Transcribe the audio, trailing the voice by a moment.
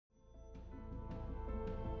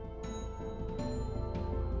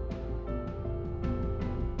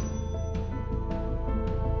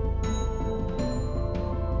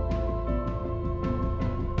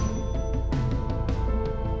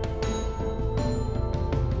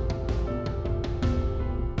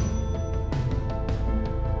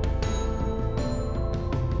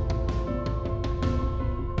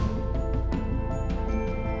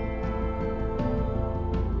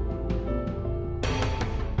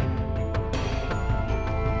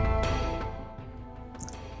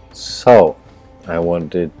So I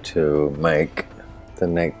wanted to make the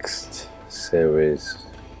next series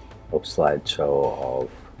of slideshow of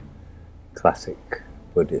classic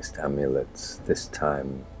Buddhist amulets, this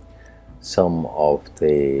time some of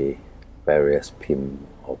the various pim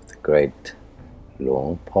of the great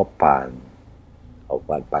Luang Por Parn of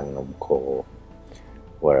Wat Bang Nom Kho,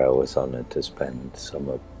 where I was honoured to spend some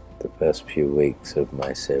of the first few weeks of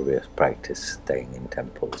my serious practice staying in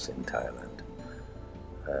temples in Thailand.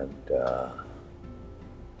 And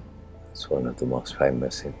it's one of the most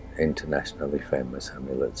famous, internationally famous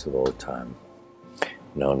amulets of all time,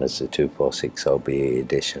 known as the 2460 BE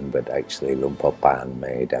edition, but actually Luang Por Parn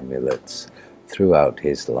made amulets throughout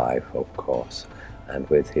his life, of course, and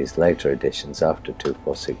with his later editions after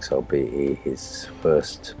 2460 BE, his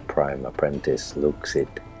first prime apprentice, Luksit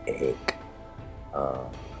Ek,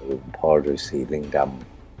 Luang Por Lingdam,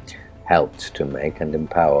 helped to make and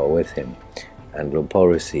empower with him. And Luang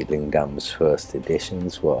Por Lingdam's first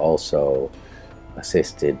editions were also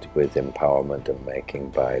assisted with empowerment and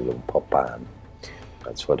making by Luang Por Parn.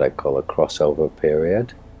 That's what I call a crossover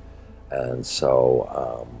period. And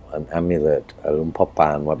so an amulet, a Luang Por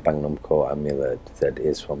Parn Wat Bang Nom Kho amulet that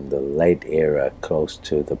is from the late era close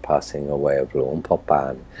to the passing away of Luang Por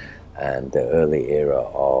Parn and the early era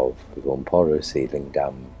of Luang Por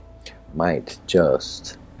Lingdam might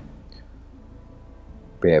just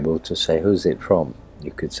be able to say who's it from.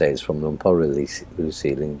 You could say it's from Luang Por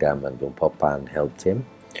Lingdam and Luang Por Parn helped him,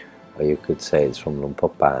 or you could say it's from Luang Por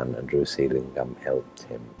Parn and Lingdam helped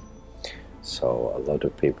him. So a lot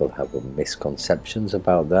of people have misconceptions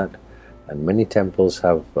about that, and many temples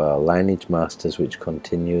have lineage masters which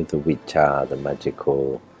continue the vicha, the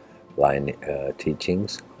magical line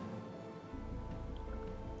teachings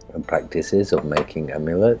and practices of making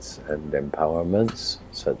amulets and empowerments,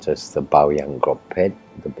 such as the Bao Yang Grop Pet,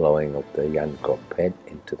 the blowing of the Yan Grop Pet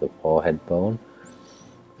into the forehead bone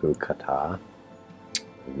through kata,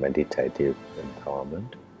 meditative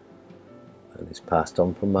empowerment, and is passed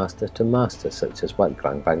on from master to master, such as Wat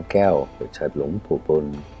Bang Nom, which had Luang Por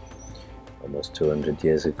Parn almost 200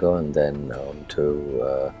 years ago, and then on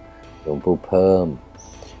to Luang Por Parn.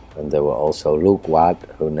 And there were also Luang Wat,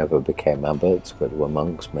 who never became abbots but were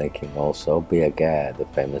monks, making also Bia Gare, the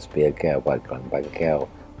famous Bia Gare, Wat Bang Nom,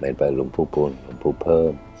 made by Luang Por Parn, Luang Por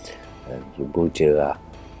Parn, and Luang Por Jira,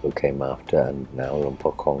 who came after, and now Luang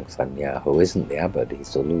Por Kong Sanya, who isn't the abbot,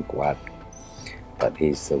 he's the Luang Wat, but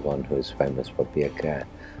he's the one who's famous for Bia Gare.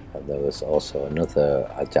 And there was also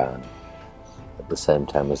another Ajahn at the same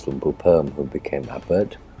time as Luang Por Parn who became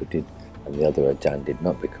abbot, and the other Ajahn did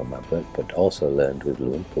not become abbot, but also learned with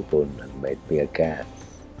Luang Por Parn and made Bia Gare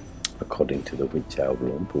according to the vicha of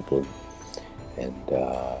Luang Por Parn,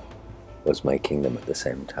 and was making them at the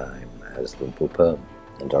same time as Luang Por Parn,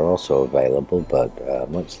 and are also available but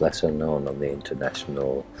much lesser known on the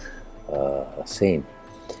international scene.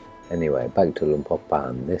 Anyway, back to Luang Por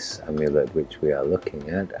Parn, this amulet which we are looking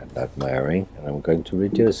at and admiring, and I'm going to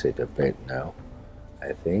reduce it a bit now,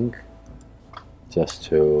 I think, just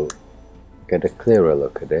to get a clearer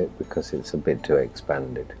look at it, because it's a bit too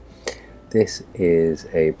expanded. This is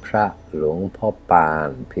a Prat Luang Por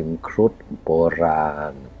Parn Pim Krut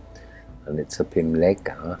Boran, and it's a Pim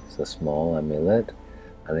Lek, it's a small amulet,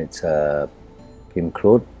 and it's a Pim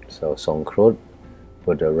Krut, so Song Krut,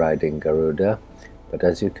 Buddha riding Garuda. But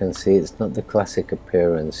as you can see, it's not the classic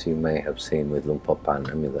appearance you may have seen with Luang Por Parn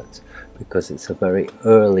amulets, because it's a very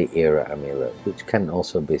early era amulet, which can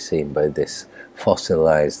also be seen by this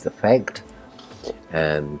fossilized effect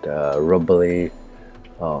and rubbly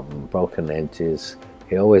broken edges.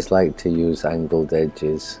 He always liked to use angled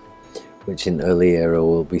edges, which in early era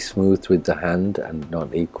will be smoothed with the hand and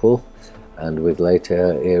not equal, and with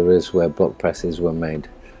later eras where block presses were made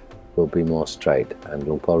will be more straight, and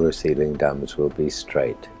Luang Por Lingdams will be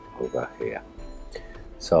straight over here.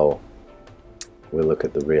 So we'll look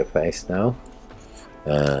at the rear face now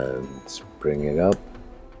and bring it up,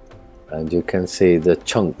 and you can see the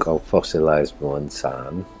chunk of fossilized Muan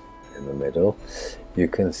San in the middle. You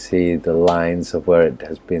can see the lines of where it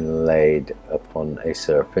has been laid upon a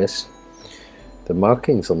surface. The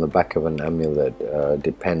markings on the back of an amulet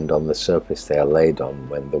depend on the surface they are laid on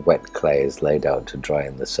when the wet clay is laid out to dry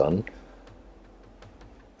in the sun,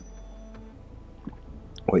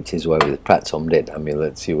 which is why with Pratsomdet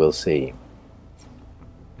amulets you will see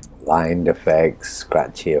lined effects,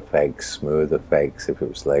 scratchy effects, smooth effects if it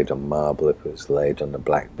was laid on marble, if it was laid on a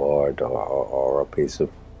blackboard or a piece of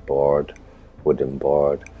board, wooden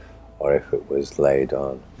board, or if it was laid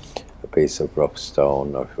on a piece of rough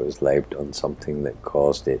stone, or if it was laid on something that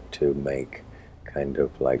caused it to make kind of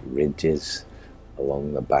like ridges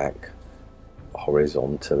along the back,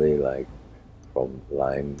 horizontally, like from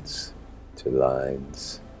lines to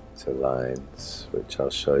lines to lines, which I'll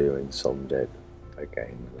show you in Somdet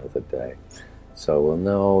again another day. So we'll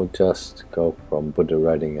now just go from Buddha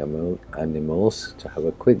riding animals to have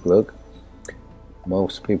a quick look.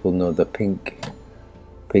 Most people know the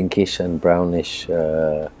pinkish and brownish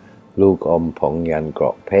Lug Om Pong Yan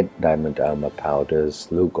Grok Pet diamond armor powders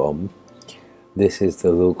Lug Om. This is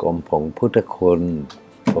the Lug Om Pong Putta Kun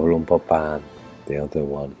of Luang Por Parn, the other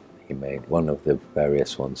one he made, one of the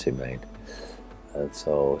various ones he made. And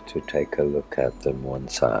so to take a look at them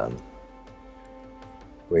once on,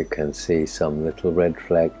 we can see some little red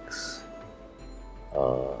flecks,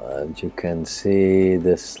 and you can see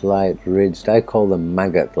the slight ridged, I call them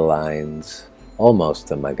maggot lines, almost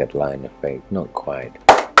the maggot line effect, not quite.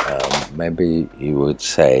 Maybe you would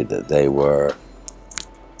say that they were,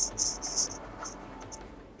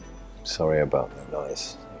 sorry about the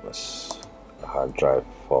noise, it was a hard drive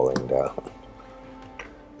falling down.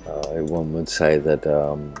 One would say that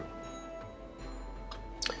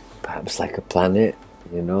perhaps like a planet,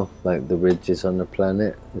 you know, like the ridges on a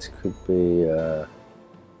planet. This could be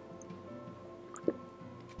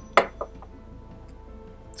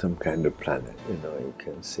some kind of planet, you know. You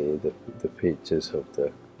can see the features of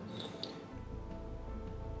the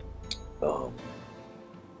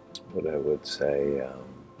what I would say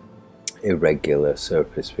irregular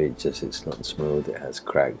surface features. It's not smooth, it has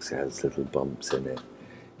cracks, it has little bumps in it.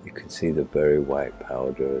 You can see the very white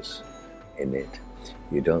powders in it.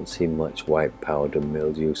 You don't see much white powder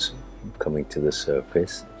mildew coming to the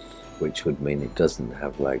surface, which would mean it doesn't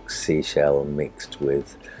have like seashell mixed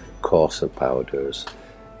with coarser powders.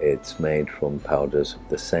 It's made from powders of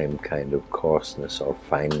the same kind of coarseness or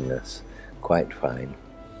fineness, quite fine.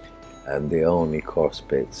 And the only coarse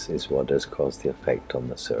bits is what has caused the effect on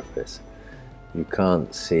the surface. You can't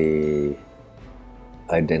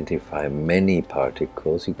identify many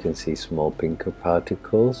particles. You can see small pinker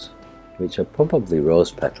particles, which are probably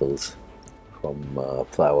rose petals from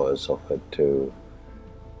flowers offered to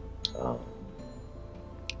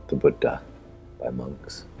the Buddha by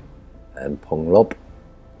monks, and Ponglop,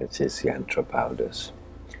 which is yantra powders.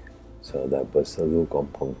 So that was the Lug Om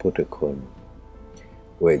Pong Putta Kun,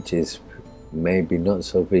 which is maybe not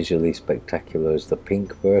so visually spectacular as the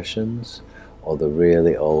pink versions, or the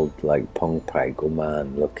really old like Pong Prai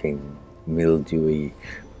Guman looking mildewy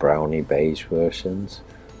browny beige versions,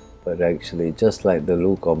 but actually just like the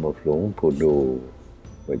Lug Om of Luang Pudu,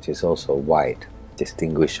 which is also white,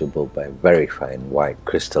 distinguishable by very fine white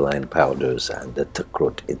crystalline powders and the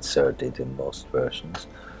takrut inserted in most versions.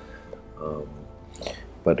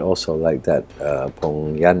 But also like that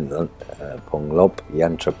Ponglop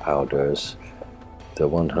yantra powders, the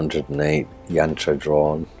 108 yantra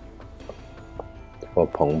drawn for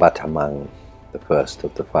Pong Batamang, the first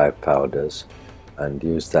of the 5 powders, and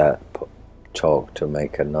use that chalk to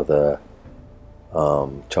make another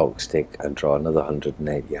chalk stick and draw another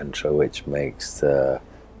 108 yantra, which makes the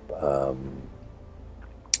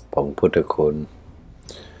Pong Putta Kun,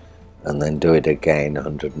 and then do it again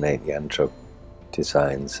 108 yantra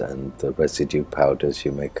designs, and the residue powders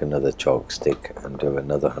you make another chalk stick and do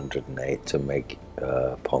another 108 to make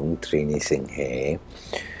Pong Trini Sing He,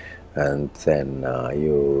 and then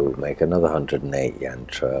you make another 108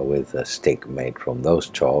 yantra with a stick made from those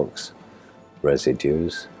chalks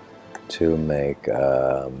residues to make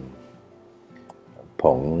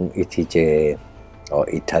Pong Itije or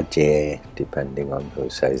Itaje, depending on who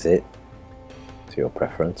says it, to your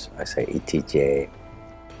preference. I say Itije,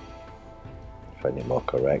 any more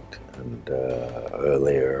correct, and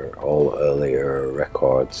all earlier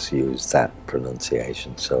records use that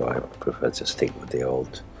pronunciation, so I prefer to stick with the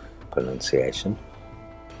old pronunciation.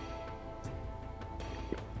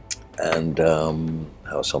 And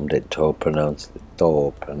how some did To pronounced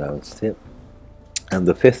it. And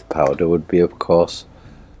the 5th powder would be, of course,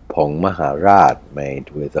 Pong Maharaj, made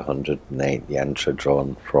with 108 yantra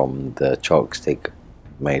drawn from the chalk stick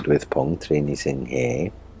made with Pong Trini Sing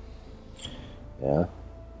He. Yeah,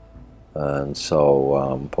 and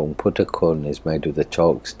so Pong Putta Kun is made with a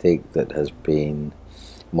chalk stick that has been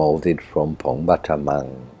molded from Pong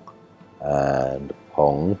Batamang, and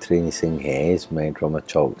Pong Trini Sing He is made from a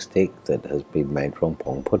chalk stick that has been made from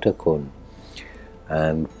Pong Putta Kun,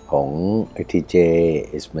 and Pong Itije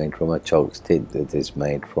is made from a chalk stick that is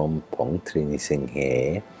made from Pong Trini Sing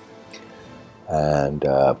He, and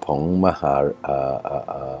Pong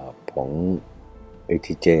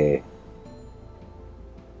Itije.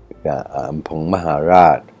 Pong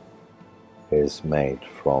Maharaj is made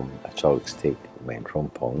from a chalk stick made from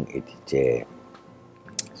Pong Itije.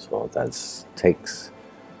 So that takes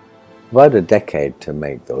about a decade to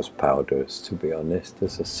make those powders, to be honest,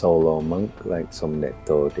 as a solo monk, like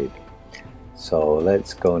Somnetto did. So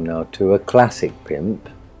let's go now to a classic pimp.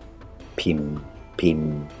 Pim,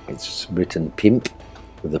 pim. It's written pimp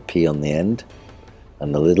with a P on the end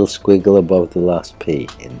and a little squiggle above the last P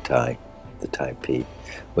in Thai, the Thai P,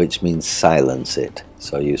 which means silence it.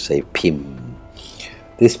 So you say pim.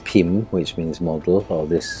 This pim, which means model, or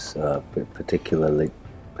this particular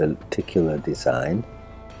design,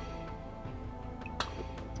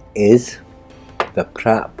 is the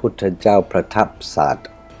Putta Pratap Sadtw,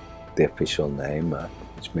 the official name,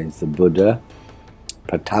 which means the Buddha.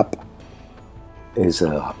 Pratap is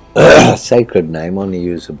a sacred name only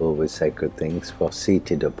usable with sacred things for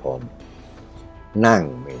seated upon.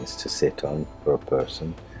 Nang means to sit on for a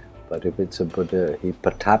person, but if it's a Buddha, he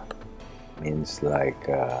Pratap means like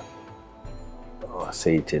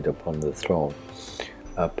seated upon the throne.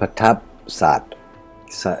 Pratap Sadtw,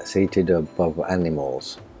 seated above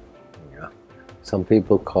animals. Yeah. Some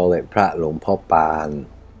people call it Luang Por Parn,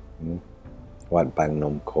 Wat Bang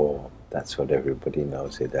Nom Kho. That's what everybody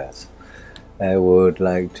knows it as. I would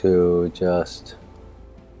like to just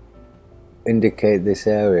indicate this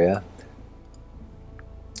area.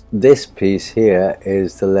 This piece here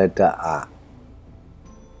is the letter A.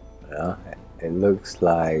 Yeah, it looks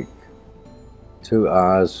like two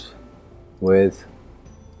R's with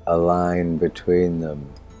a line between them.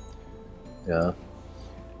 Yeah,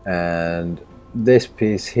 and this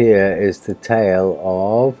piece here is the tail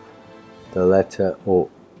of the letter O.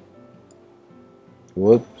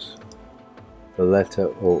 Whoops. The letter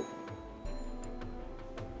O.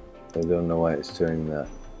 I don't know why it's doing that.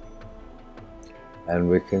 And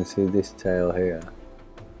we can see this tail here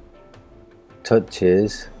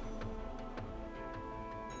touches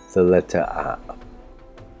the letter A,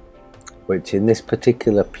 which in this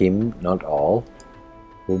particular pim, not all,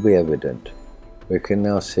 will be evident. We can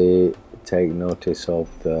now take notice of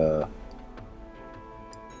the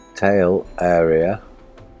tail area,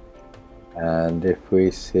 and if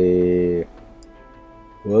we see,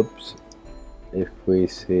 if we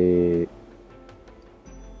see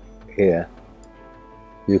here,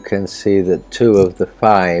 you can see that 2 of the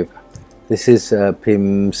 5, this is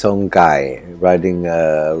Pim Song Gai riding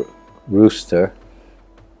a rooster,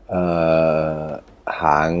 Hang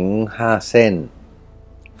Ha Sen,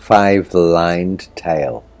 5-lined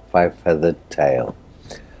tail, 5-feathered tail.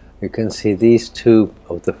 You can see these 2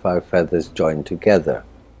 of the 5 feathers joined together.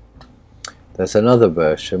 There's another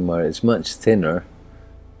version where it's much thinner,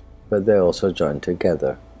 but they also join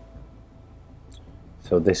together.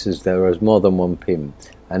 So there is more than one pim.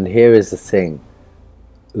 And here is the thing,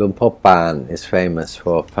 Luang Por Parn is famous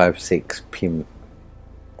for 5-6 pim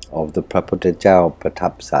of the Putta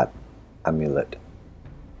Pratap Sadtw amulet.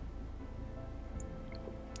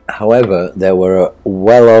 However, there were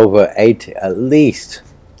well over 80, at least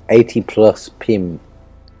 80 plus pim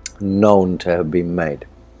known to have been made.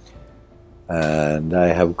 And I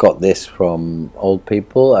have got this from old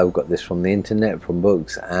people, I've got this from the internet, from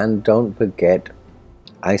books, and don't forget,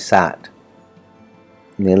 I sat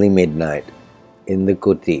nearly midnight in the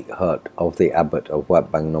Kuti hut of the abbot of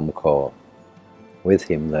Wat Bang Nom Kho with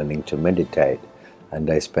him learning to meditate,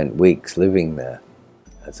 and I spent weeks living there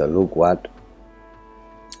as a Luk Wat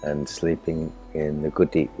and sleeping in the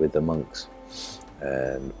Kuti with the monks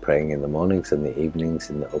and praying in the mornings and the evenings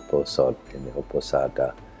in the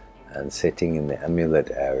Uposada, and sitting in the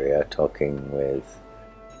amulet area talking with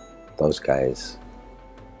those guys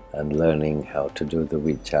and learning how to do the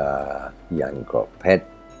Vicha Yan Grok Pet,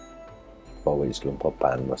 for which Luang Por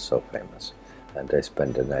Parn was so famous. And I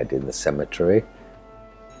spent a night in the cemetery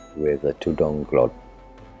with a tudong glot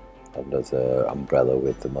under the umbrella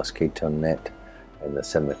with the mosquito net in the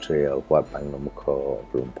cemetery of Wat Bang Nom Kho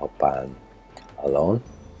of Luang Por Parn alone.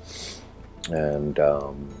 And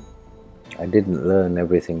I didn't learn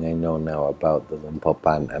everything I know now about the Luang Por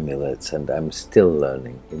Parn amulets, and I'm still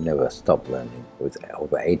learning. You never stop learning. With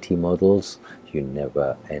over 80 models, you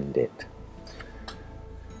never end it.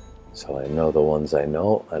 So I know the ones I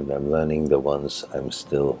know, and I'm learning the ones I'm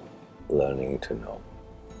still learning to know.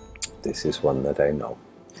 This is one that I know.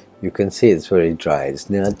 You can see it's very dry. It's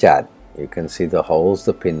near jad. You can see the holes,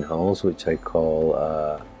 the pinholes, which I call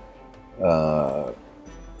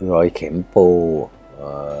Roi Kempo,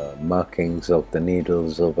 markings of the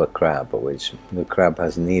needles of a crab, which the crab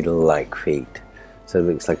has needle-like feet, so it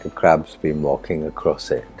looks like a crab's been walking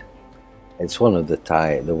across it. It's one of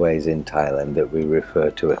the ways in Thailand that we refer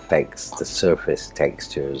to effects, the surface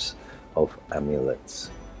textures of amulets,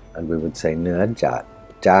 and we would say Nua Jat,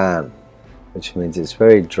 Jan, which means it's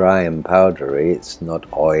very dry and powdery. It's not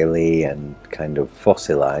oily and kind of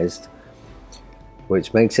fossilized,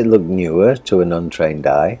 which makes it look newer to an untrained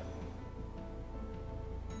eye.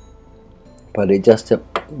 But it just,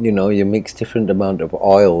 you know, you mix different amount of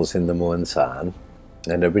oils in the muon san,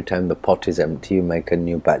 and every time the pot is empty you make a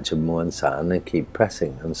new batch of muon san and keep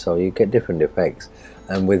pressing, and so you get different effects.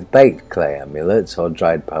 And with baked clay amulets or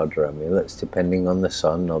dried powder amulets, depending on the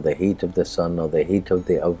sun or the heat of the sun or the heat of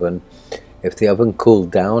the oven, if the oven cooled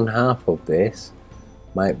down, half of this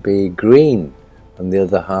might be green and the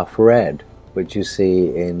other half red, which you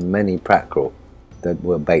see in many prakro that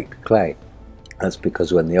were baked clay. That's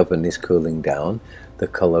because when the oven is cooling down, the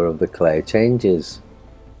color of the clay changes.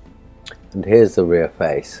 And here's the rear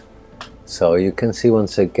face. So you can see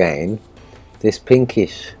once again this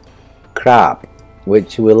pinkish crab,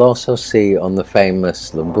 which you will also see on the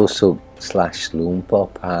famous Luang / Luang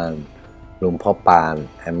Por Parn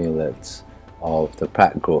amulets of the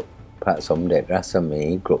Prat group, Prat Somdet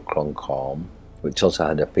Rasami group Klong Khom, which also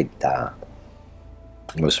had a Pitta.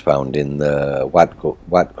 It was found in the Wat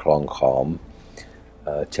Klong Khom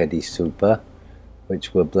Chedi Supa,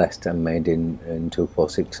 which were blessed and made in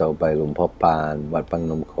 2460 by Luang Por Parn, Wat Bang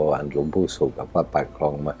Nom Kho and Luang Busuk of Wat Bang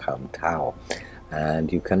Klong Makam Tao.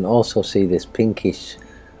 And you can also see this pinkish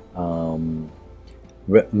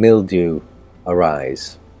mildew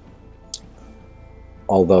arise,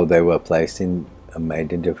 although they were placed in and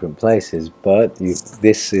made in different places. But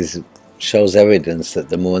this shows evidence that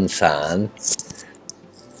the muon san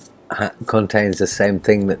contains the same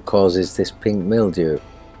thing that causes this pink mildew,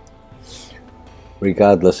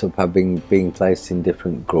 regardless of being placed in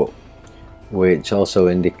different group, which also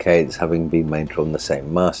indicates having been made from the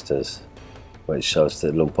same masters, which shows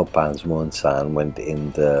that Luang Por Parn's muon san went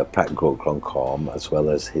in the Prat group Klong Khom as well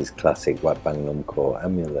as his classic Wat Bang Nom Kho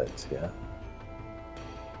amulets. Yeah.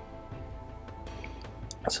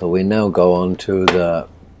 So we now go on to the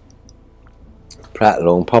Prat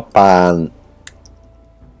Luang Por Parn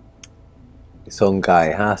Song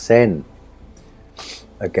Gai Ha Sen.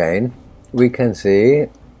 Again, we can see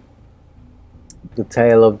the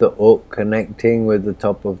tail of the uk connecting with the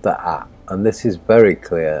top of the a, and this is very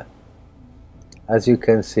clear. As you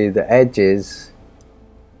can see, the edges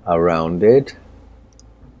are rounded.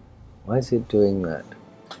 Why is it doing that?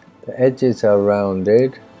 The edges are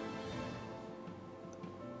rounded,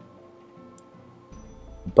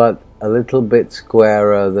 but a little bit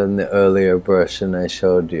squarer than the earlier version I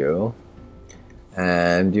showed you.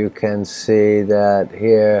 And you can see that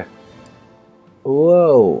here,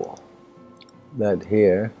 whoa, that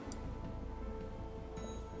here,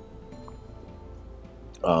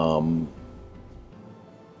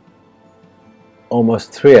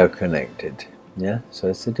 almost three are connected. Yeah, so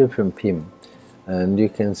it's a different pim, and you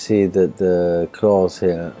can see that the claws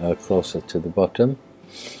here are closer to the bottom.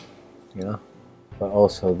 Yeah, but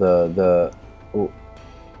also the oh,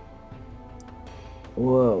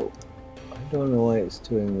 whoa. I don't know why it's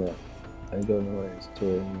doing that. I don't know why it's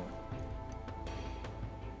doing that.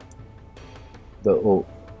 The O.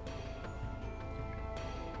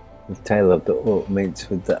 The tail of the O meets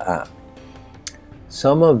with the A.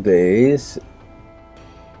 Some of these,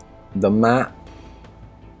 the Ma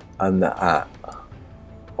and the A,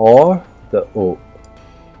 or the O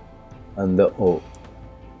and the O,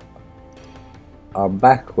 are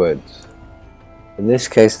backwards. In this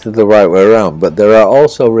case, they're the right way around, but there are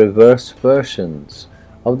also reverse versions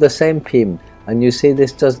of the same pim, and you see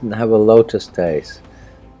this doesn't have a lotus days.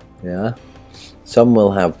 Yeah, some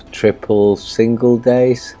will have triple single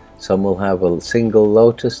days, some will have a single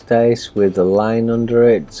lotus days with a line under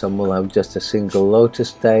it, some will have just a single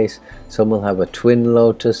lotus days, some will have a twin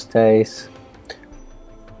lotus days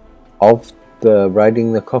of the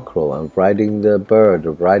riding the cockerel, of riding the bird,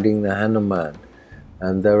 of riding the Hanuman,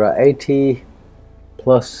 and there are 80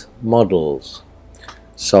 plus models.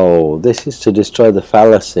 So this is to destroy the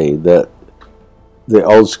fallacy that the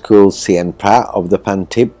old school Sien Pat of the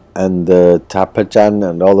Pantip and the Tapajan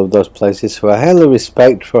and all of those places, who I highly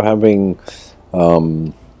respect for having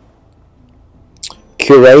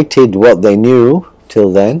curated what they knew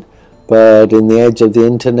till then, but in the age of the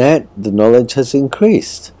internet the knowledge has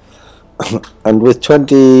increased. And with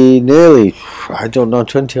 20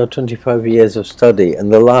 or 25 years of study,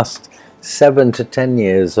 and the last 7 to 10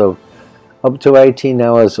 years of up to 18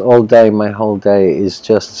 hours all day, my whole day is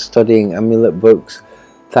just studying amulet books,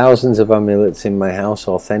 thousands of amulets in my house,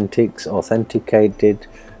 authenticated,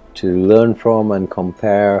 to learn from and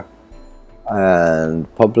compare and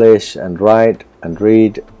publish and write and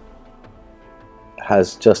read,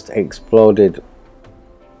 has just exploded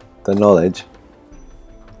the knowledge,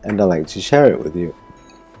 and I like to share it with you.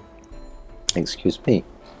 Excuse me.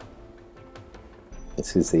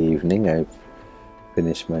 This is the evening. I've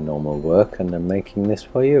finish my normal work, and I'm making this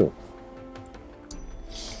for you.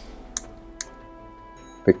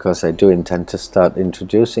 Because I do intend to start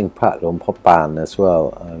introducing Pat Luang Por Parn as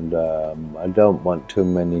well, and I don't want too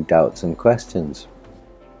many doubts and questions,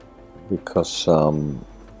 because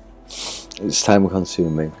it's time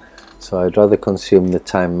consuming. So I'd rather consume the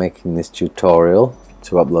time making this tutorial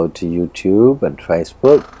to upload to YouTube and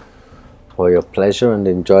Facebook for your pleasure and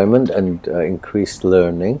enjoyment and increased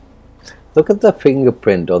learning. Look at the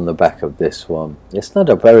fingerprint on the back of this one. It's not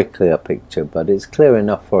a very clear picture, but it's clear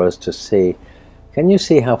enough for us to see. Can you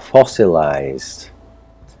see how fossilized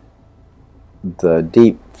the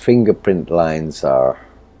deep fingerprint lines are?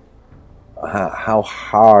 How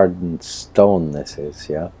hardened stone this is,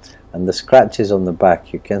 yeah? And the scratches on the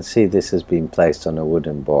back, you can see this has been placed on a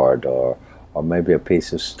wooden board, or maybe a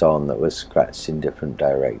piece of stone that was scratched in different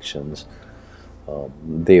directions.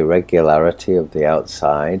 The irregularity of the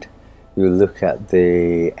outside. You look at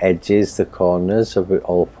the edges, the corners of it,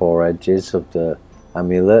 all four edges of the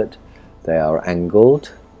amulet. They are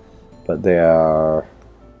angled, but they are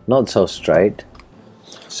not so straight.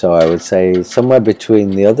 So I would say somewhere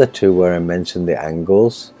between the other two where I mentioned the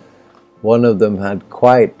angles. One of them had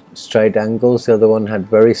quite straight angles, the other one had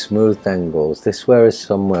very smooth angles. This one is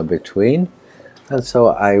somewhere between, and so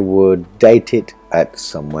I would date it at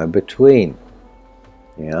somewhere between.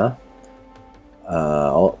 Yeah.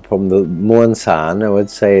 From the Muan San, I would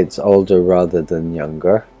say it's older rather than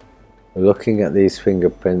younger. Looking at these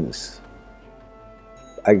fingerprints,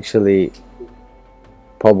 actually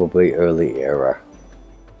probably early era.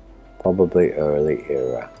 Probably early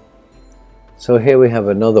era. So here we have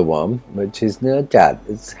another one, which is Nerjat.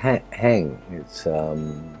 It's hang. It's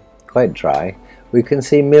quite dry. We can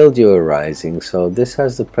see mildew arising, so this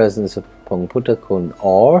has the presence of Pong Putta Kun,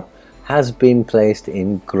 or has been placed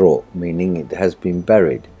in gro, meaning it has been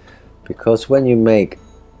buried. Because when you make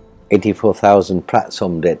 84,000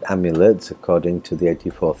 Pratsomdet amulets, according to the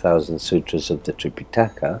 84,000 sutras of the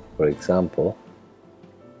Tripitaka, for example,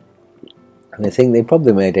 and I think they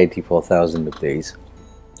probably made 84,000 of these,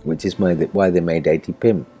 which is why they made 80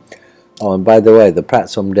 pim. Oh, and by the way, the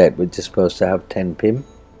Pratsomdet, which is supposed to have 10 pim,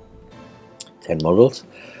 10 models.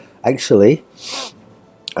 Actually,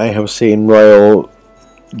 I have seen royal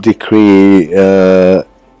decree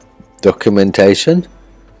documentation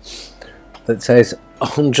that says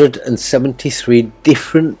 173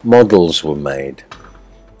 different models were made.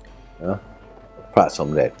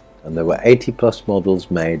 Pratsomdet, and there were 80 plus models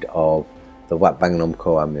made of the Wat Bang Nom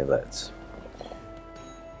Kho amulets.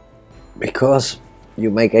 Because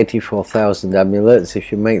you make 84,000 amulets,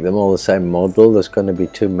 if you make them all the same model, there's going to be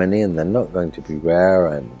too many, and they're not going to be rare,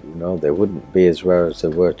 and they wouldn't be as rare as they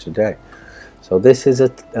were today. So this is a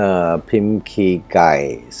Pim Ki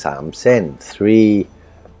Gai Sam Sen, 3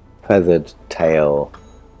 feathered tail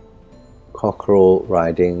cockerel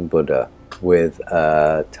riding Buddha with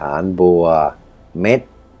a Tan Bua Met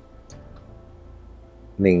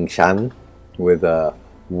Ning Shan with a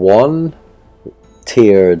 1-tiered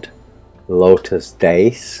lotus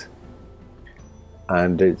dace,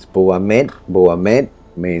 and it's Bua Met. Bua Met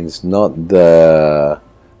means not the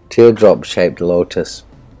teardrop shaped lotus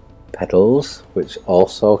petals, which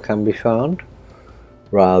also can be found,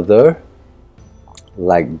 rather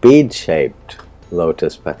like bead shaped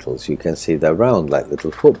lotus petals. You can see they're round like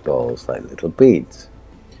little footballs, like little beads.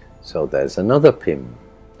 So there's another pim.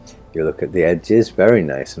 You look at the edges, very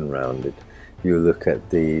nice and rounded. You look at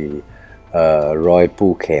the Roy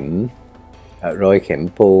Pu Kem, Roy Kem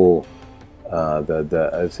Po,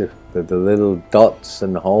 as if the little dots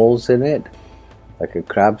and holes in it, like a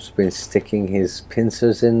crab's been sticking his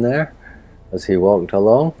pincers in there as he walked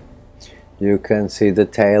along. You can see the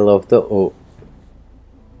tail of the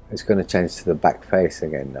it's going to change to the back face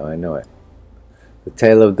again now, I know it. The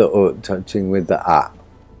tail of the touching with the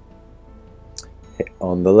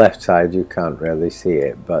on the left side. You can't really see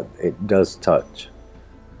it, but it does touch.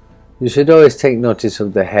 You should always take notice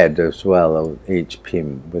of the head as well, of each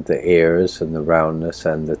pim, with the ears and the roundness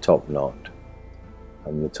and the top knot.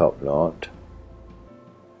 And the top knot.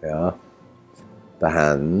 Yeah. The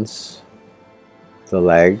hands. The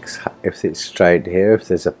legs, if it's straight here, if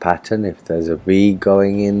there's a pattern, if there's a V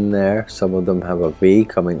going in there. Some of them have a V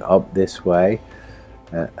coming up this way,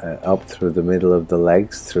 up through the middle of the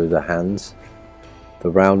legs, through the hands. The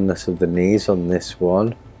roundness of the knees on this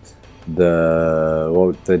one.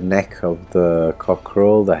 The neck of the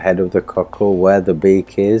cockerel, the head of the cockerel, where the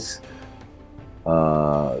beak is.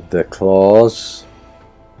 The claws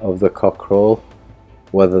of the cockerel,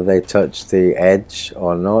 whether they touch the edge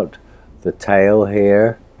or not. The tail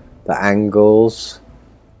here, the angles,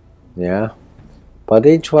 yeah, but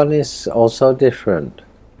each one is also different,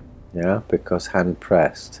 yeah, because hand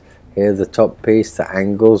pressed. Here the top piece, the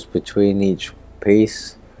angles between each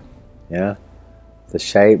piece, yeah, the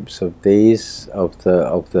shapes of these of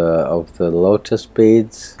the lotus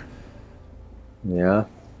beads, yeah,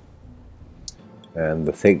 and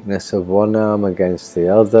the thickness of one arm against the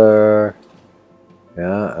other,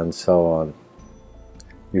 yeah, and so on.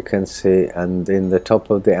 You can see, and in the top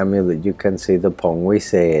of the amulet you can see the pong we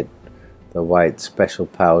said, the white special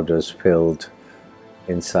powders filled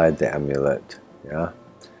inside the amulet, yeah.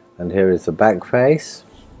 And here is the back face.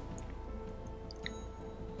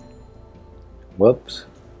 Whoops.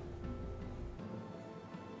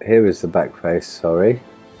 Here is the back face, sorry.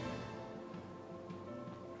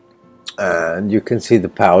 And you can see the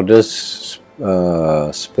powders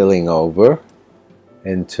spilling over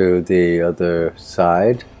into the other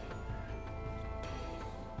side.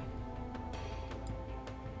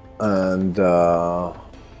 And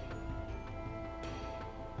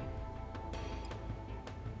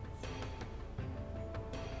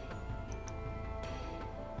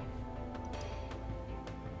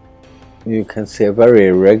you can see a very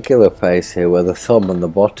irregular face here where the thumb on the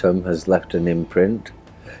bottom has left an imprint.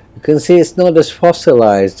 You can see it's not as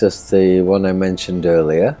fossilized as the one I mentioned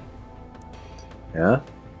earlier, yeah,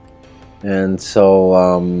 and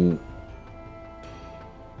so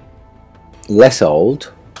less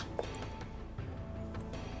old,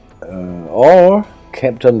 or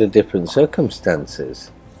kept under different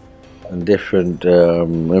circumstances and different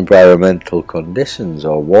environmental conditions,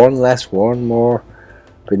 or worn less, worn more,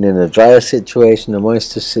 been in a drier situation, a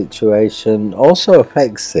moister situation, also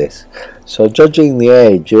affects this. So judging the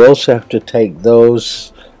age, you also have to take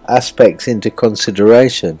those aspects into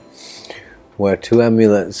consideration, where two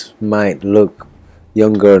amulets might look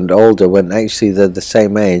younger and older when actually they're the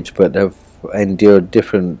same age but have endured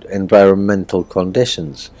different environmental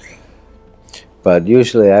conditions. But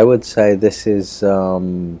usually I would say this is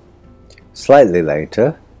slightly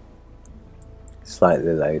later,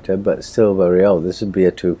 but still very old. This would be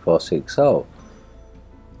a 2460,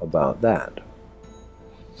 about that.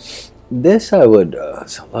 This I would,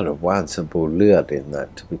 there's a lot of Wan Sabu Lut in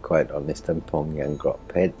that, to be quite honest, and Pong Yang Grot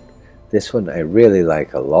Pet. This one I really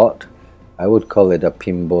like a lot. I would call it a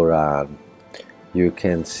Pimboran. You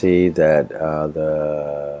can see that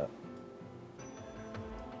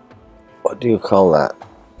what do you call that?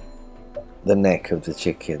 The neck of the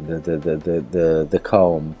chicken, the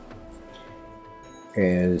comb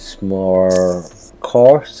is more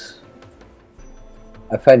coarse.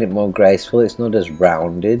 I find it more graceful. It's not as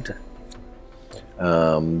rounded.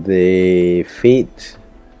 The feet,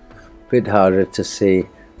 a bit harder to see.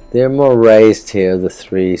 They're more raised here, the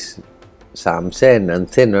three samsen, and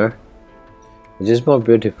thinner, which is more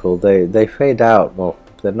beautiful. They fade out more.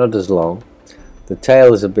 They're not as long. The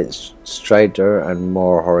tail is a bit straighter and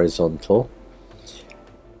more horizontal.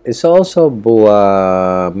 It's also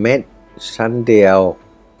Bua Met Sandiao.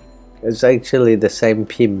 It's actually the same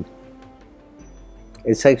pim.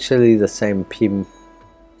 It's actually the same pim,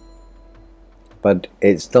 but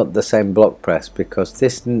it's not the same block press, because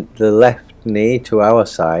the left knee to our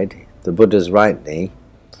side, the Buddha's right knee,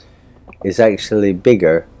 is actually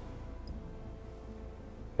bigger,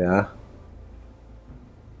 yeah,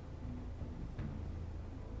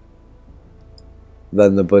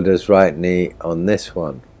 than the Buddha's right knee on this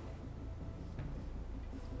one,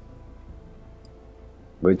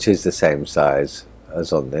 which is the same size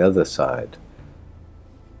as on the other side.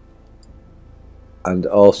 And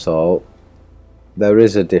also there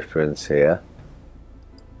is a difference here.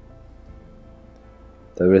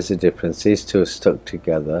 There is a difference. These two are stuck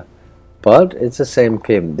together, but it's the same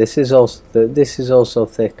pin. This is also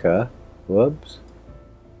thicker. Whoops.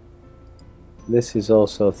 This is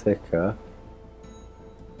also thicker.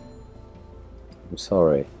 I'm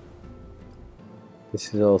sorry.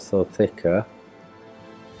 This is also thicker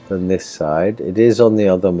than this side. It is on the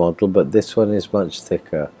other model, but this one is much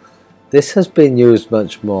thicker. This has been used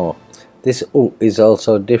much more. This is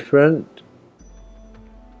also different,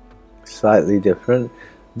 slightly different.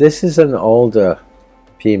 This is an older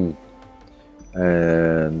pim,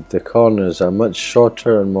 and the corners are much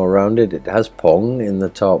shorter and more rounded. It has pong in the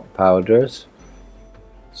top powders,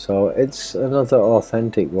 so it's another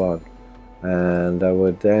authentic one. And I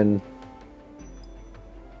would then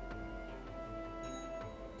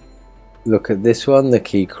look at this one, the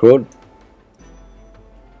key crud.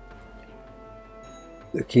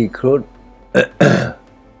 The key crud.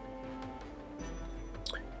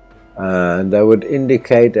 And I would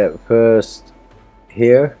indicate at first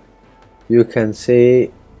here, you can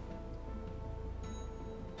see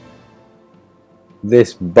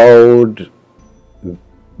this bowed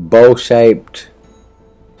bow-shaped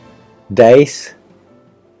dais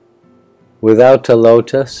without a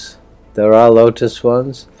lotus. There are lotus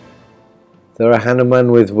ones. There are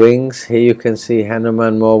Hanuman with wings. Here you can see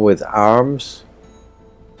Hanuman more with arms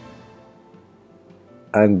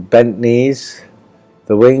and bent knees.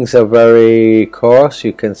 The wings are very coarse.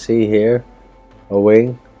 You can see here a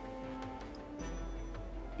wing.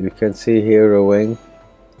 You can see here a wing.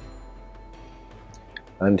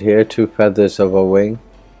 And here 2 feathers of a wing.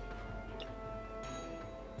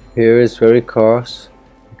 Here is very coarse.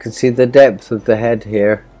 You can see the depth of the head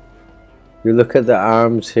here. You look at the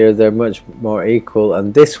arms here, they're much more equal,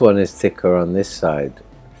 and this one is thicker on this side.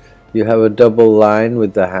 You have a double line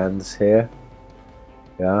with the hands here.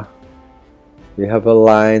 Yeah. You have a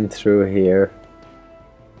line through here.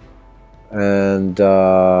 And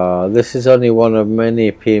this is only one of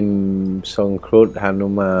many Pim Songkrut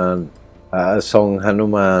Hanuman.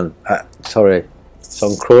 Sorry,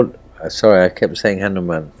 Songkrut. Sorry, I kept saying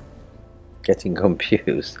Hanuman. Getting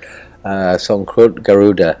confused. Songkrut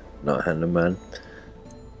Garuda, not Hanuman.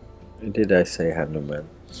 Did I say Hanuman?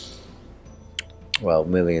 Well,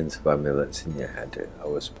 millions of amulets in your head. I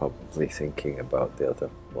was probably thinking about the other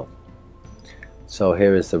one. So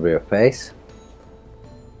here is the rear face.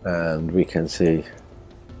 And we can see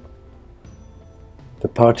the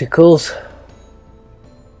particles.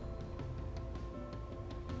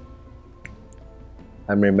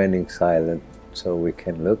 I'm remaining silent so we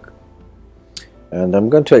can look, and I'm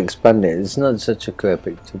going to expand it. It's not such a clear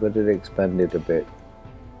picture, but it expanded a bit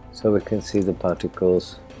so we can see the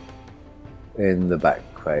particles in the back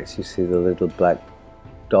face. You see the little black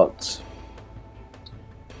dots,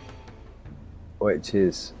 which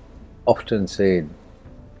is often seen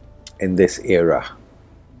in this era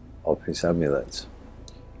of his amulets.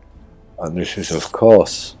 And this is of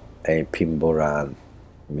course a Pim Boran,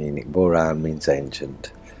 meaning Boran means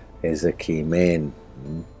ancient, is a key main.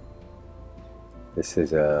 This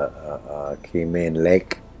is a key main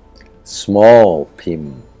lake. Small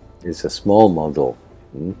Pim is a small model,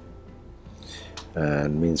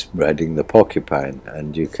 and means riding the porcupine.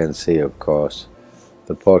 And you can see of course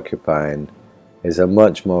the porcupine is a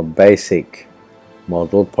much more basic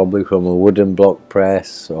model, probably from a wooden block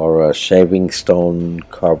press or a shaving stone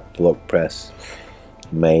carved block press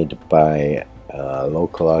made by a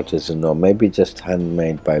local artisan, or maybe just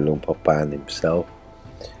handmade by Luang Por Parn himself,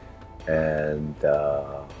 and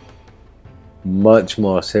much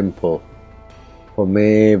more simple. For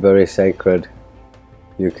me, very sacred.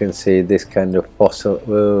 You can see this kind of fossil.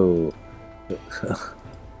 Whoa.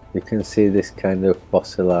 You can see this kind of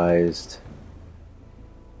fossilized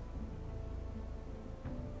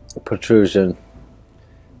protrusion.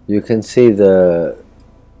 You can see the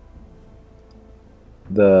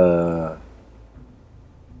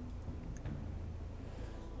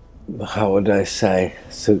how would I say,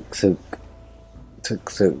 suk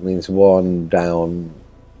means worn down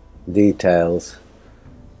details,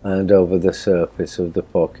 and over the surface of the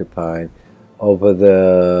porcupine, over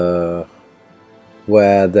the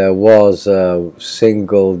where there was a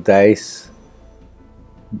single dais,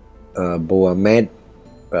 buamet,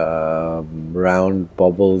 round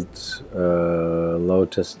bobbled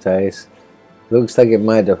lotus dais. Looks like it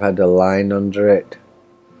might have had a line under it.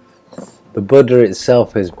 The Buddha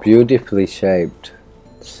itself is beautifully shaped,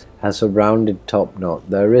 has a rounded top knot.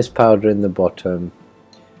 There is powder in the bottom.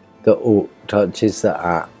 The U touches the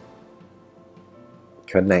A,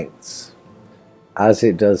 connects. As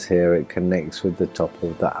it does here, it connects with the top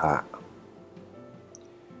of the A.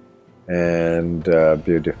 And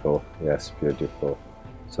beautiful, yes, beautiful.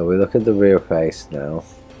 So we look at the rear face now.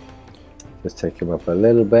 Just take him up a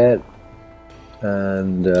little bit,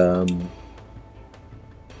 and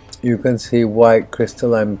you can see white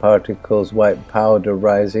crystalline particles, white powder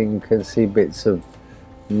rising. You can see bits of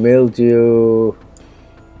mildew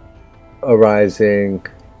arising,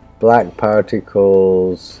 black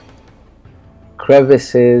particles,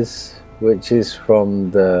 crevices, which is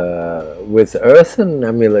from the, with earthen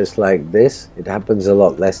amulets like this, it happens a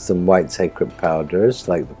lot less than white sacred powders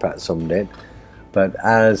like the Pratap did. But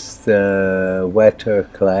as the wetter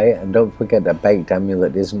clay, and don't forget a baked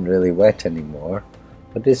amulet isn't really wet anymore,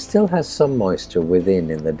 but it still has some moisture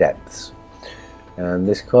within in the depths, and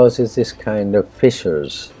this causes this kind of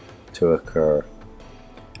fissures to occur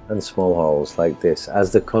and small holes like this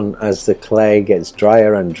as the clay gets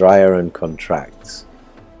drier and drier and contracts,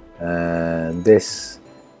 and this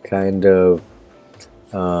kind of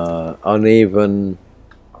uneven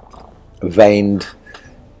veined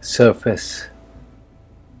surface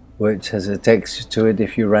which has a texture to it.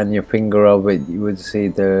 If you ran your finger over it, you would see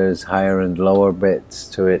there's higher and lower bits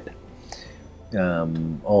to it.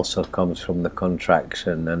 also comes from the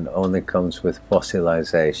contraction and only comes with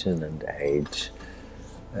fossilization and age.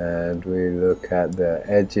 And we look at the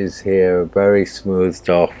edges here, very smoothed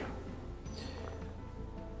off.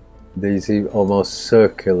 These are almost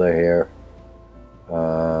circular here,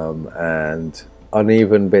 and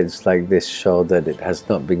uneven bits like this show that it has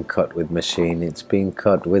not been cut with machine. It's been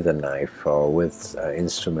cut with a knife or with an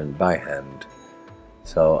instrument by hand.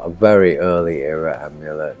 So a very early era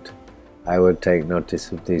amulet. I would take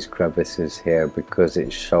notice of these crevices here because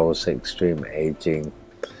it shows extreme aging.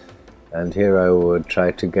 And here I would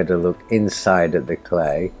try to get a look inside at the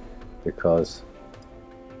clay, because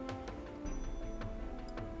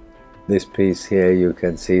this piece here you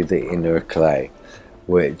can see the inner clay,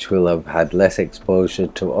 which will have had less exposure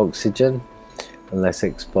to oxygen and less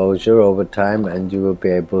exposure over time, and you will be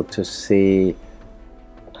able to see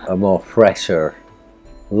a more fresher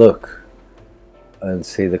look and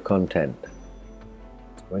see the content,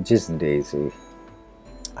 which isn't easy,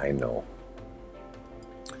 I know.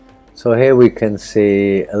 So here we can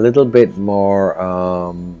see a little bit more.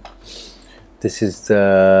 This is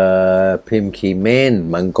the Pimki main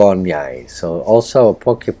Mangkon Yai, so also a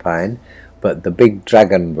porcupine, but the big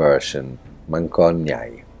dragon version, Mangkon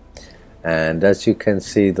Yai. And as you can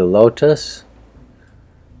see, the lotus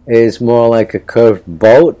is more like a curved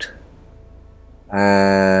boat,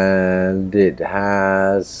 and it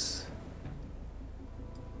has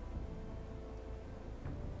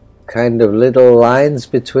kind of little lines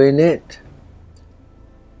between it.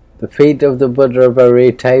 The feet of the Buddha are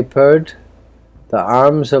very tapered. The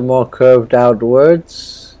arms are more curved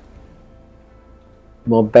outwards,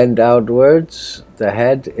 more bent outwards. The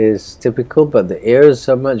head is typical, but the ears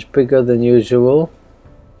are much bigger than usual.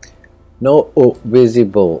 No U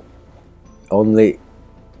visible, only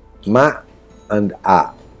Ma and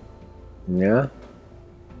A. Yeah?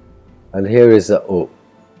 And here is a U.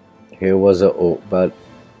 Here was a U, but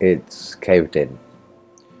it's caved in.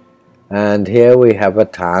 And here we have a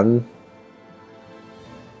tan.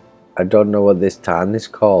 I don't know what this tan is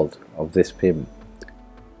called, of this pim.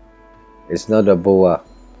 It's not a boa,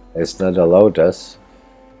 it's not a lotus.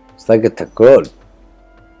 It's like a takur,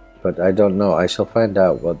 but I don't know. I shall find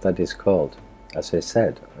out what that is called. As I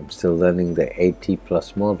said, I'm still learning the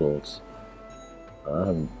 80+ models.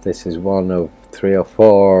 This is one of 3 or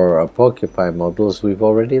 4 porcupine models we've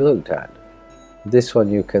already looked at. This one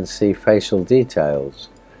you can see facial details.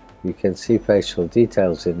 You can see facial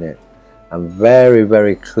details in it. And very,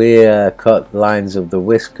 very clear cut lines of the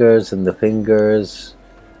whiskers and the fingers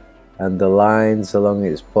and the lines along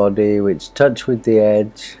its body which touch with the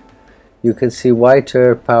edge. You can see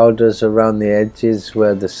whiter powders around the edges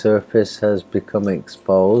where the surface has become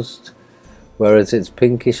exposed, whereas it's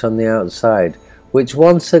pinkish on the outside, which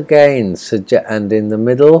once again and in the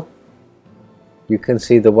middle you can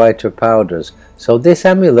see the whiter powders. So this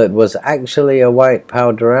amulet was actually a white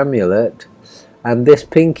powder amulet, and this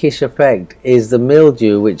pinkish effect is the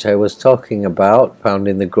mildew which I was talking about, found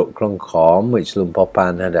in the Luang Por Parn, which Luang Por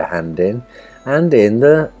Parn had a hand in, and in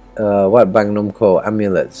the Wat Bang Nom Kho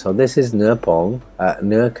amulet. So this is Nua Pong,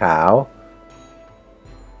 Nua Cow,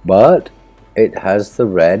 but it has the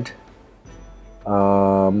red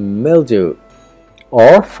mildew,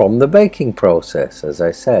 or from the baking process, as I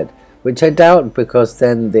said, which I doubt, because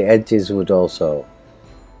then the edges would also,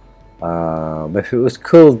 if it was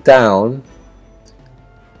cooled down,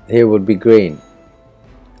 here would be green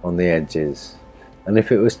on the edges, and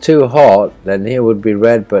if it was too hot, then here would be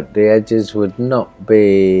red, but the edges would not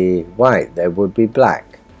be white, they would be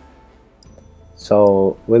black.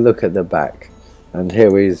 So we'll look at the back, and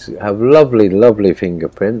here we have lovely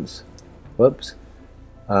fingerprints. Whoops.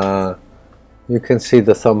 You can see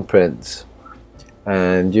the thumbprints,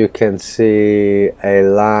 and you can see a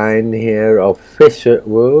line here of fissure.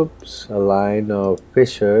 Whoops, a line of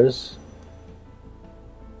fissures.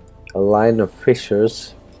 A line of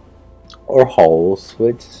fissures or holes,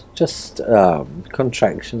 which just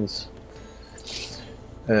contractions.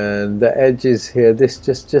 And the edges here, this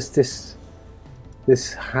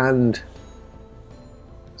hand.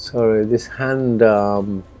 Sorry, this hand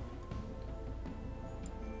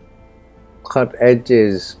cut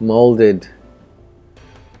edges molded.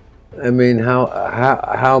 I mean,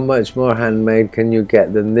 how much more handmade can you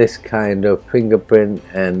get than this kind of fingerprint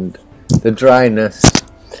and the dryness?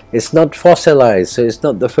 It's not fossilized, so it's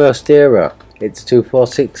not the first era. It's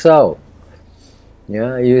 2460.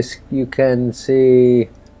 Yeah, you can see.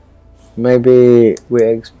 Maybe we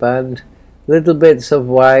expand little bits of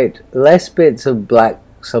white, less bits of black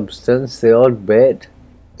substance, the odd bit.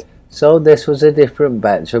 So this was a different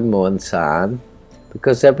batch of Muan San,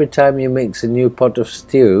 because every time you mix a new pot of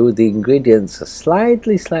stew, the ingredients are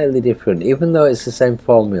slightly different, even though it's the same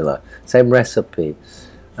formula, same recipe.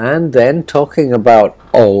 And then, talking about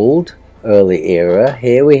old, early era,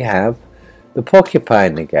 here we have the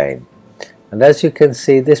porcupine again. And as you can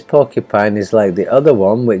see, this porcupine is like the other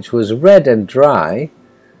one, which was red and dry.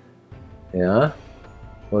 Yeah,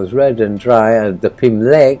 was red and dry. And the Pim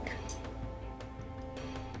Lek,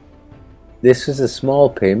 this is a small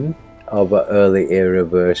Pim of an early era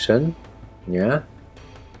version. Yeah,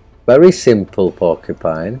 very simple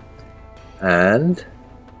porcupine. And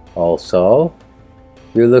also,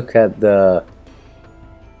 you look at the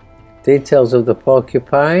details of the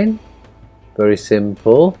porcupine, very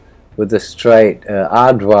simple, with a straight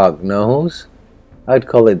aardvark nose. I'd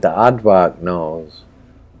call it the aardvark nose.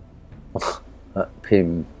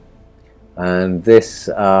 Pim. And this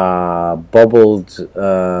bubbled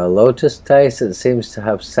lotus taste that seems to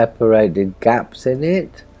have separated gaps in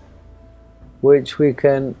it, which we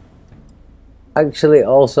can actually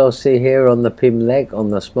also see here on the Pim Lek, on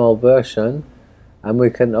the small version. And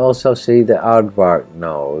we can also see the aardvark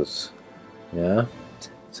nose. Yeah,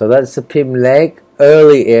 so that's the Pim Lek,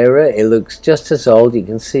 early era. It looks just as old. You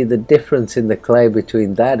can see the difference in the clay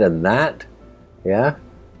between that and that. Yeah,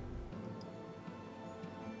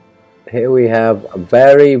 here we have a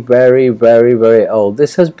very old.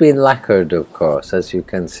 This has been lacquered, of course, as you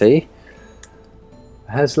can see. It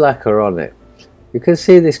has lacquer on it. You can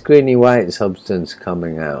see this greeny white substance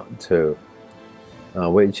coming out too.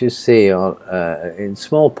 Which you see on, in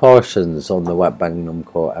small portions on the Wat Bang Nom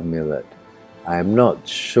Kho amulet. I'm not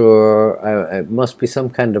sure, it must be some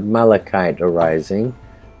kind of malachite arising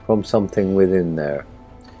from something within there.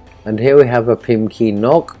 And here we have a Pim Ki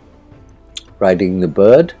Nok riding the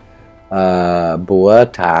bird. Bua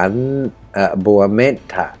Tan, Bua Met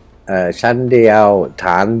Chan Diao,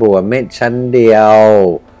 Tan Bua Met Chan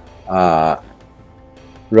Diao,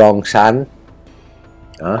 Rong Shan.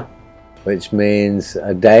 Which means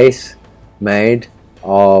a dace made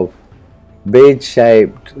of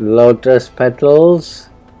bead-shaped lotus petals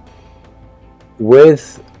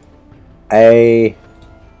with a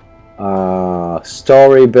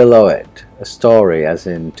story below it. A story, as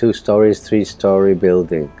in 2 stories, 3-story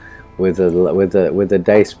building, with a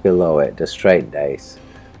dace below it, a straight dace.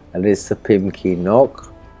 And it's the Pim Ki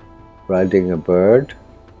Nok riding a bird.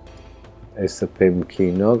 It's the Pim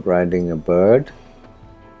Ki Nok riding a bird.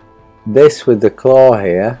 This with the claw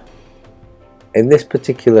here, in this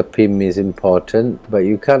particular Pim is important, but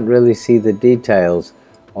you can't really see the details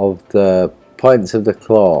of the points of the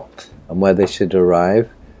claw and where they should arrive.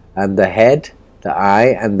 And the head, the eye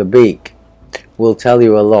and the beak will tell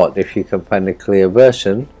you a lot if you can find a clear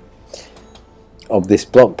version of this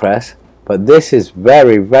block press. But this is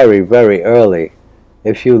very early.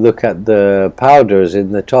 If you look at the powders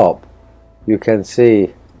in the top, you can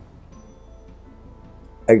see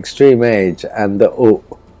extreme age and the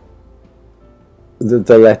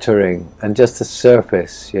lettering and just the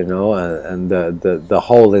surface, you know, and the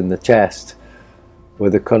hole in the chest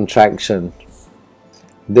with the contraction.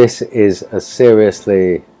 This is a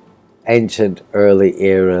seriously ancient early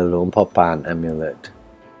era Luang Por Parn amulet.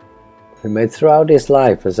 He made throughout his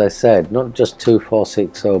life, as I said, not just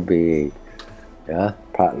 2460 BE. Yeah,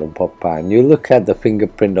 Prat Luang Por Parn. You look at the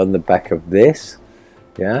fingerprint on the back of this,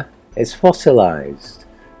 yeah, it's fossilized.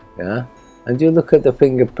 Yeah, and you look at the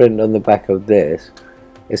fingerprint on the back of this,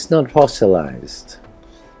 it's not fossilized,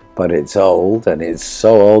 but it's old, and it's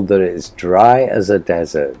so old that it's dry as a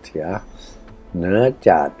desert. Yeah,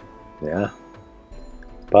 yeah.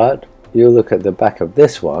 But you look at the back of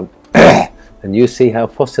this one and you see how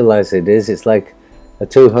fossilized it is. It's like a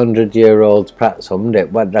 200-year-old Prat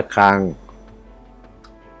Somdet Wat Rakang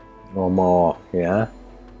or more. Yeah,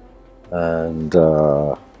 and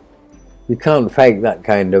you can't fake that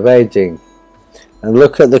kind of aging. And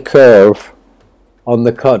look at the curve on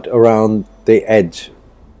the cut around the edge,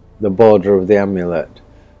 the border of the amulet.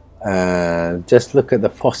 And just look at the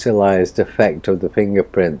fossilized effect of the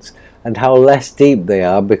fingerprints and how less deep they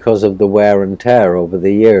are because of the wear and tear over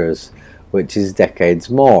the years, which is decades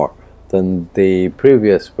more than the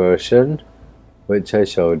previous version, which I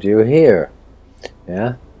showed you here.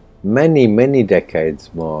 Yeah, many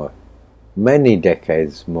decades more. Many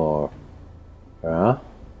decades more. Yeah.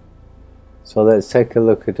 So let's take a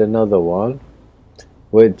look at another one,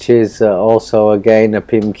 which is also again a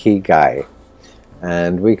Pim Ki Gai.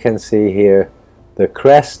 And we can see here the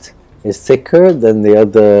crest is thicker than the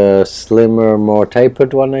other slimmer, more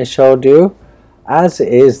tapered one I showed you, as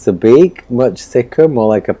is the beak, much thicker, more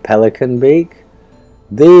like a pelican beak.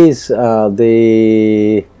 These are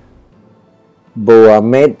the Bua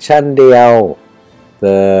Met Chan Diao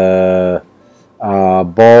The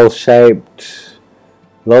ball-shaped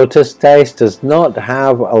lotus taste does not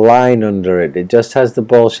have a line under it. It just has the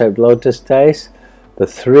ball-shaped lotus taste. The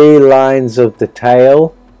 3 lines of the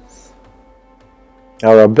tail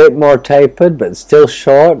are a bit more tapered, but still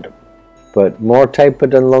short, but more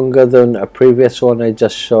tapered and longer than a previous one I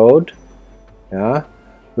just showed. Yeah,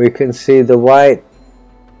 we can see the white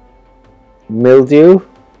mildew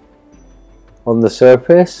on the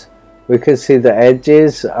surface. We can see the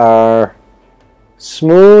edges are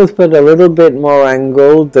smooth but a little bit more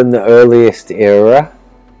angled than the earliest era.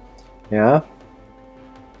 Yeah,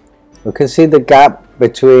 we can see the gap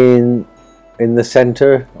between in the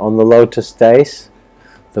center on the lotus base,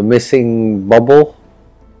 the missing bubble.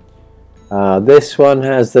 This one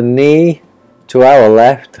has the knee to our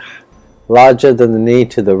left larger than the knee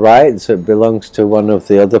to the right, so it belongs to one of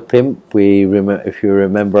the other pimp. If you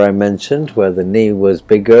remember, I mentioned where the knee was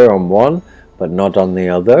bigger on one but not on the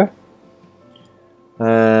other.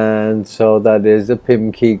 And so that is the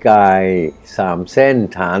Pim Ki Gai Sam Sen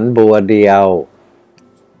Tan Bua Diao.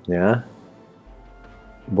 Yeah,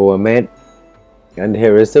 Bua Met. And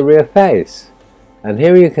here is the rear face. And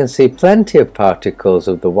here you can see plenty of particles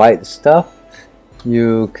of the white stuff.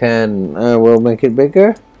 You can, we'll make it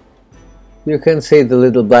bigger. You can see the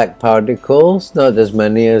little black particles, not as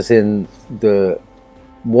many as in the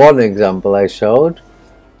one example I showed,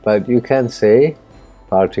 but you can see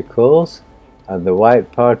particles and the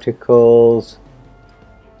white particles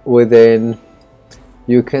within.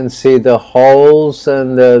 You can see the holes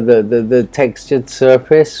and the textured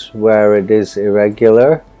surface where it is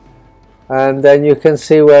irregular, and then you can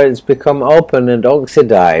see where it's become open and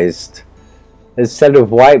oxidized. Instead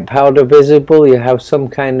of white powder visible, you have some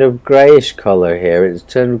kind of grayish color here. It's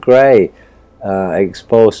turned gray,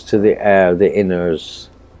 exposed to the air, the inners.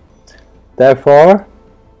 Therefore,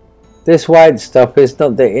 this white stuff is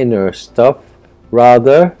not the inner stuff,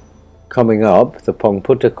 rather, coming up, the Pong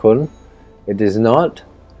Putta Kun, it is not,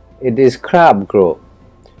 it is crab growth.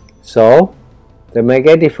 So, they make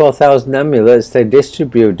 84,000 amulets. They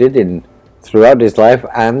distributed throughout his life,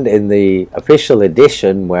 and in the official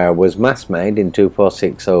edition where it was mass made in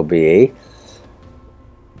 2460 BE,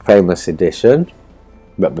 famous edition,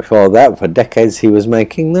 but before that for decades he was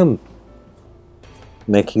making them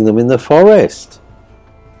in the forest,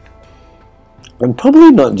 and probably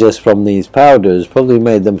not just from these powders, probably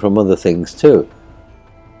made them from other things too.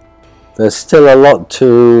 There's still a lot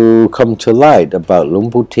to come to light about Luang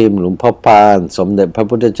Por Tim, Luang Por Parn, Somdet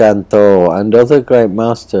Prabuddha Janto, and other great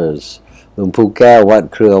masters. Luang Por Keo, Wat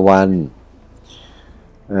Kruawan,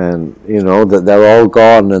 and you know that they're all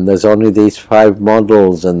gone and there's only these 5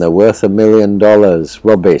 models and they're worth $1 million.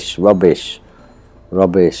 Rubbish, rubbish,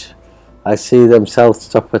 rubbish. I see them sell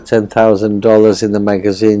stuff for $10,000 in the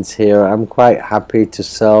magazines here. I'm quite happy to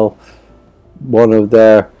sell one of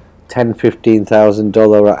their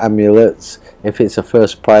 $10,000–$15,000 amulets if it's a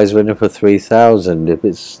first prize winner for $3,000, if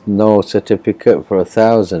it's no certificate for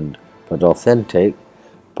 $1,000, but authentic.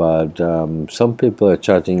 But some people are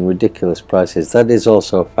charging ridiculous prices. That is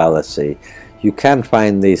also a fallacy. You can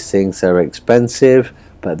find these things. They're expensive,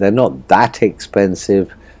 but they're not that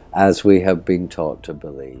expensive as we have been taught to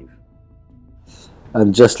believe.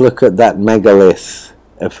 And just look at that megalith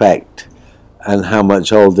effect and how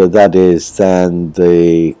much older that is than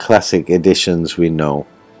the classic editions we know.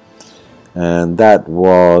 And that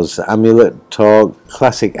was Amulet Talk,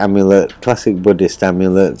 classic amulet, classic Buddhist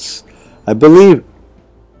amulets, I believe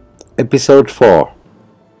episode 4.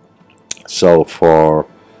 So for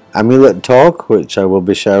Amulet Talk, which I will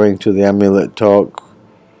be sharing to the Amulet Talk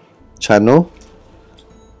channel,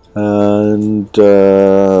 and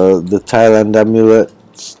the Thailand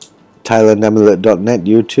Amulets, ThailandAmulet.net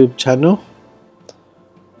YouTube channel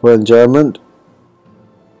for enjoyment,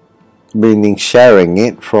 meaning sharing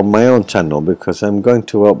it from my own channel, because I'm going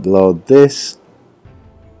to upload this,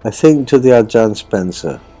 I think, to the Ajahn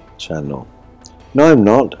Spencer channel. No, I'm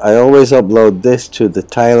not. I always upload this to the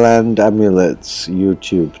Thailand Amulets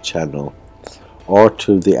YouTube channel or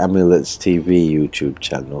to the Amulets TV YouTube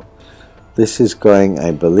channel. This is going,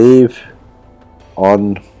 I believe,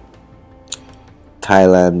 on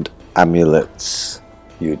Thailand Amulets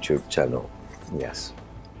YouTube channel. Yes.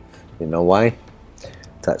 You know why?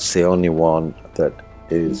 That's the only one that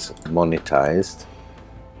is monetized.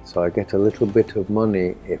 So I get a little bit of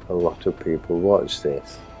money if a lot of people watch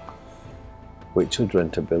this, which would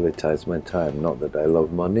rentabilize my time. Not that I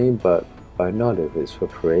love money, but why not? If it's for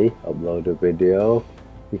free, upload a video.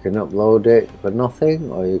 You can upload it for nothing,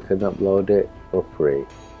 or you can upload it for free.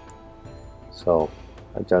 So,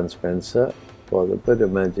 Ajahn Spencer for the Buddha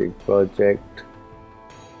Magic Project,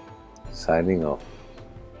 signing off.